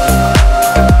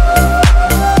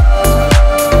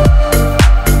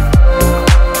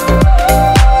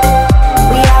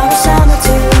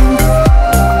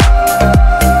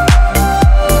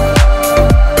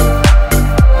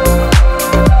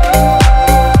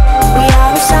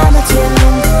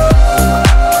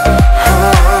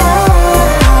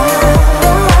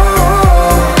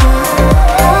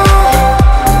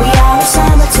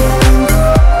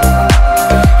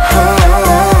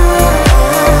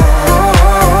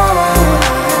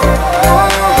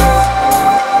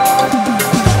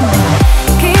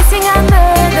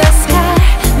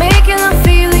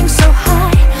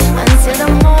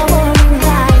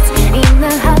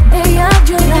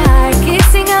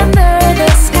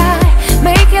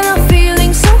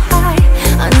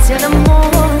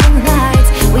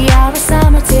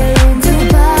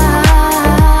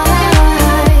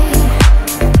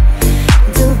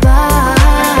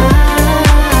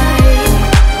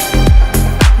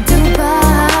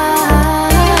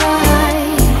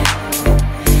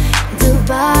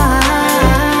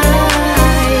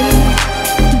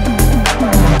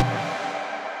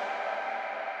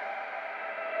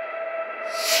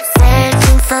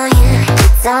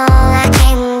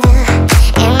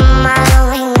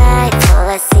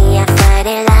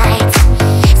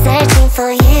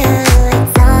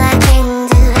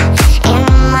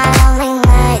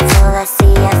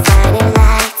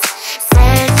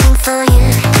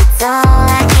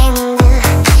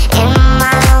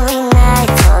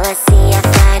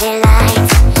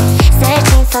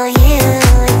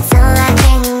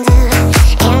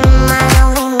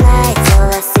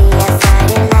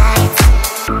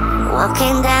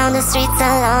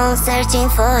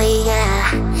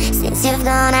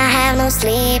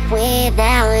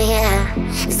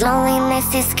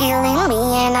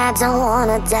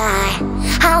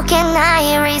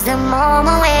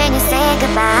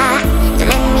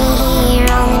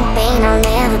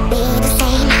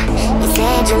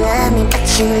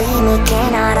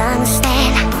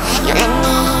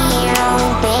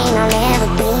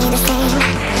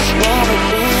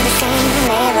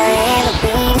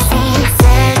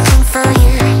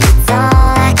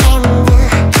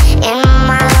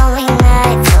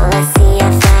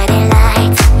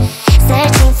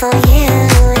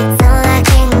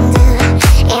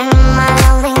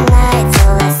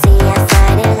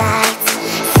 Lights.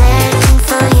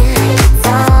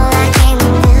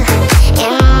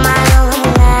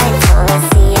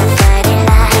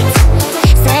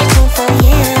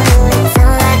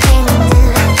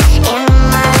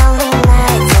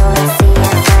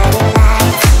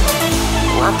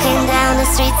 walking down the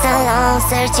streets alone,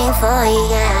 searching for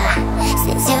you.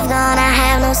 Since you've gone, I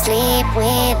have no sleep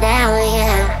without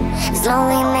you. This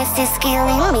loneliness is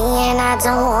killing me and I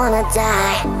don't wanna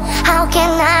die. How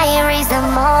can I erase the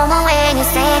moment when you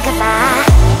say goodbye?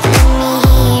 Leave me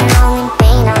here all in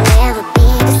pain, I'll never be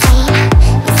the same.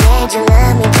 You said you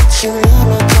love me, but you leave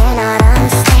me, cannot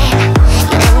understand.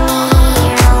 You left me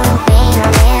here all in pain,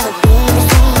 I'll never be the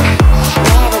same.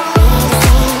 Never be the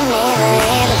same, never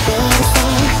ever be the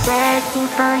same. Searching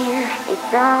for you,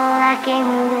 it's all I can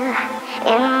do.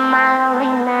 In my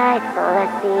lonely nights, all I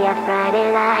see are Friday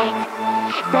lights.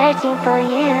 Searching for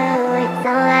you, it's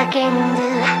all I can do.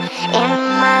 In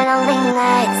my lonely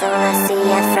nights, all I see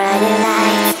are Friday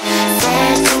lights.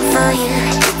 Searching for you,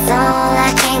 it's all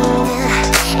I can do.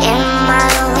 In my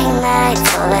lonely nights,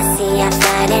 all I see are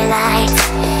Friday lights.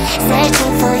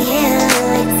 Searching for you,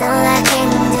 it's all I can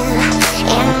do.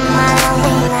 In my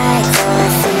lonely nights, all I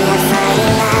see are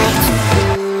Friday lights.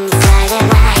 Friday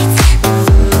lights,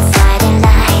 Friday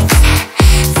lights,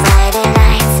 Friday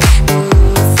lights,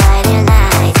 Friday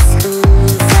lights,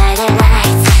 Friday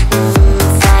lights,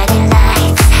 Friday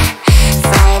lights,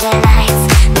 Friday lights,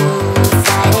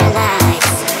 Friday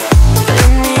lights.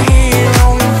 Let me hear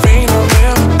all in vain, I'll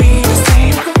never be the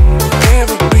same.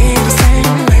 Never be the same,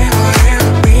 never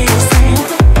ever be the same.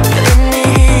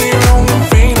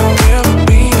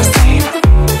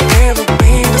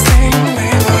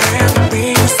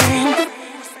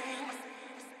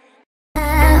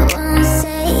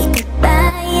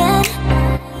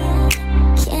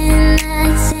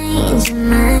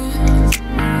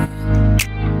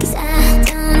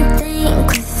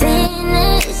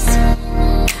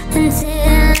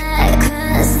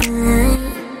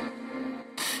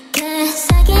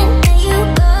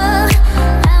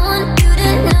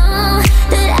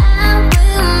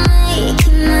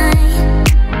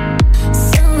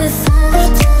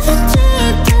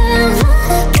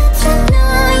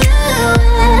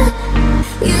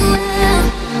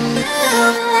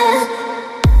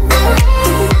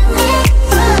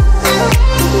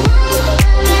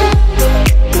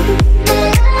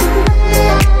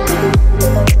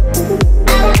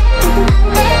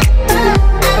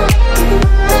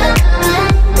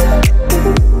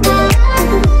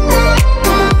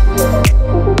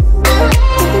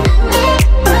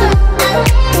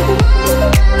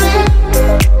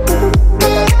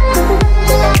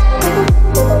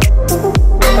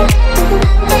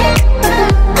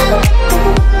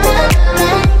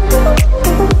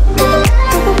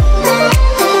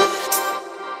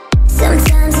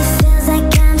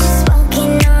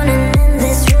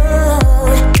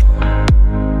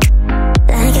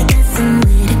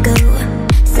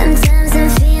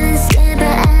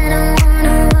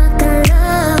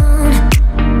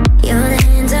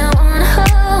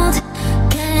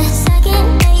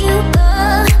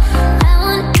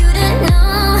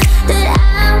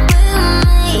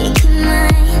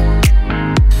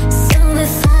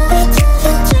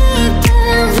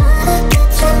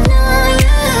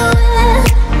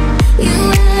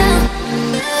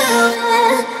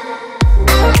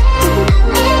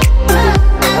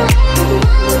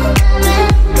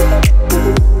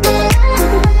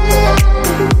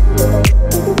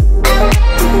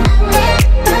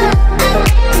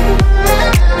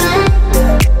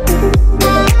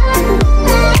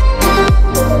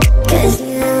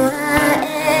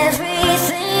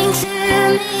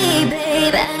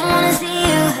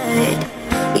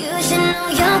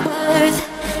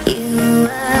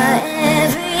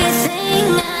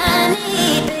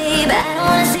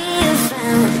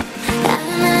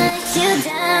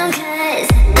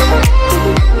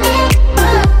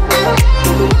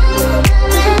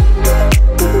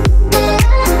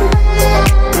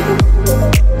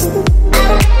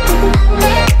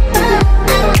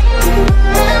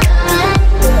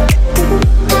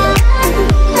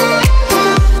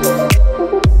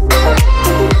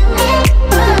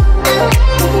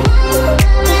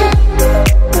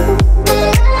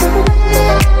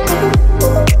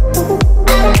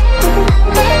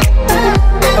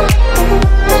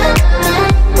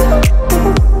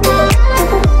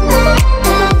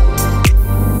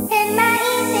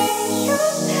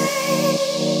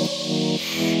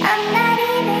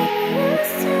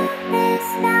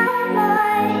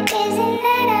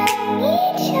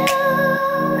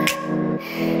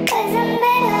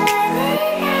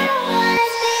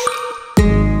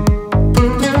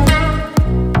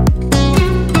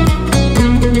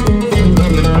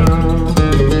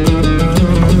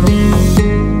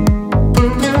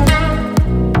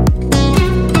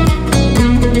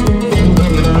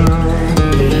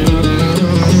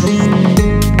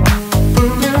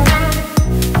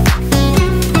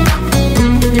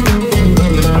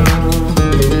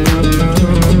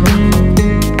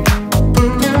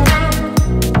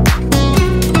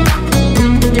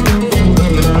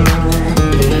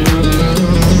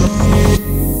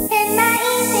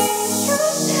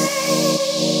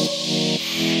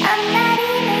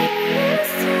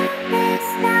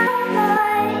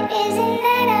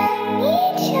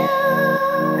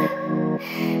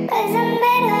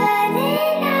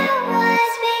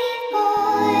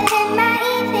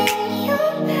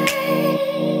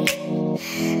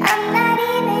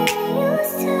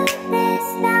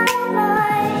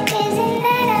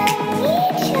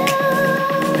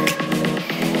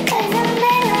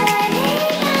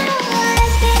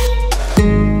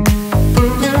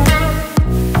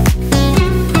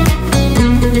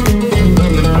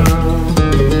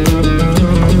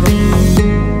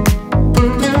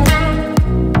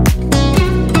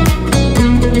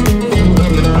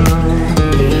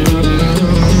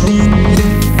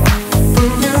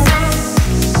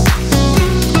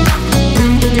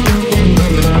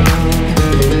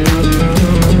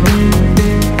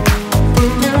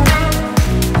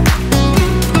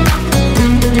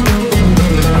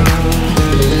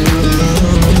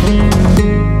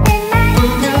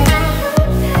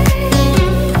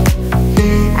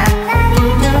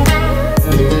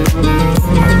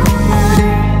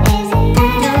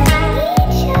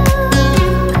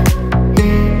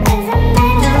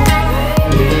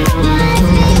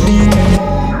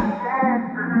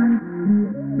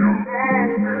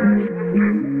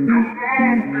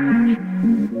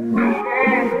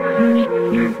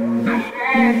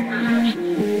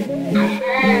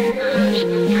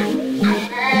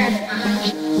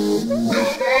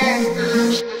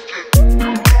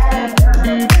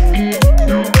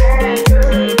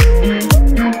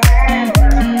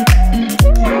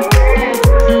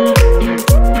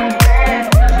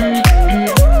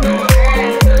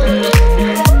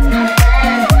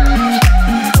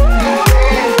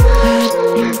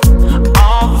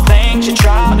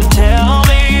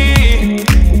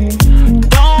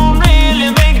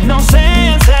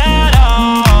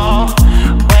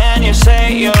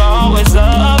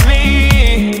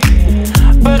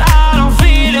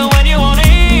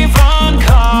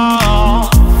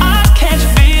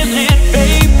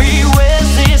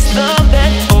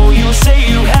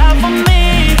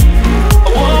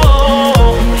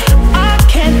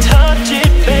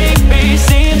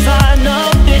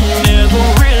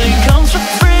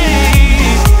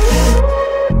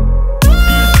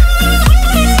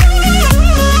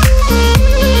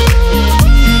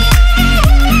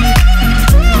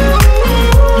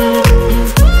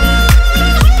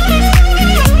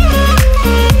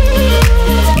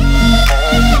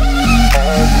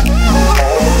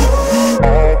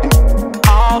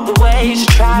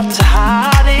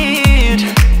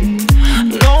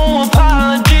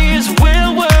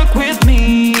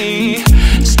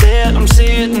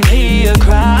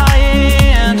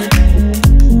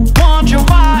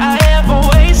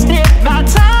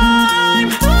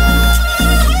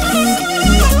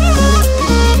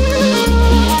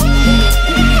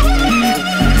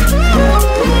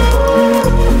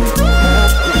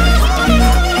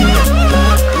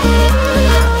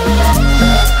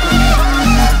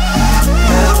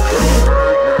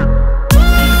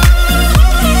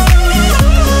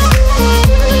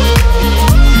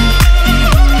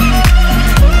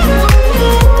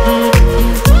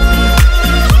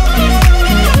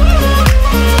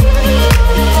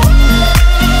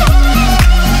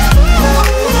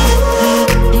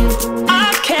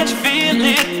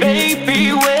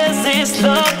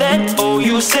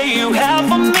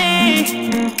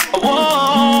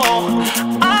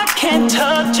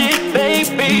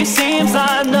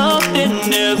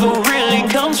 never really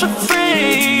comes for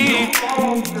free.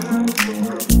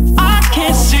 I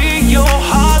can't see your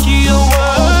heart, your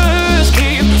words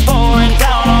keep pouring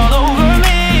down all over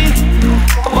me.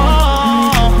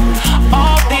 Whoa,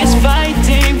 all this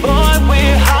fighting, boy,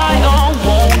 we're high on.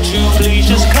 Won't you please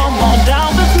just come on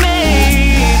down with me?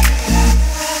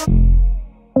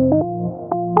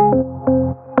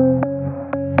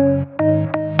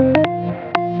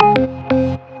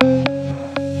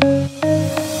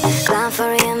 Gone for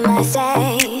real, my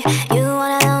say.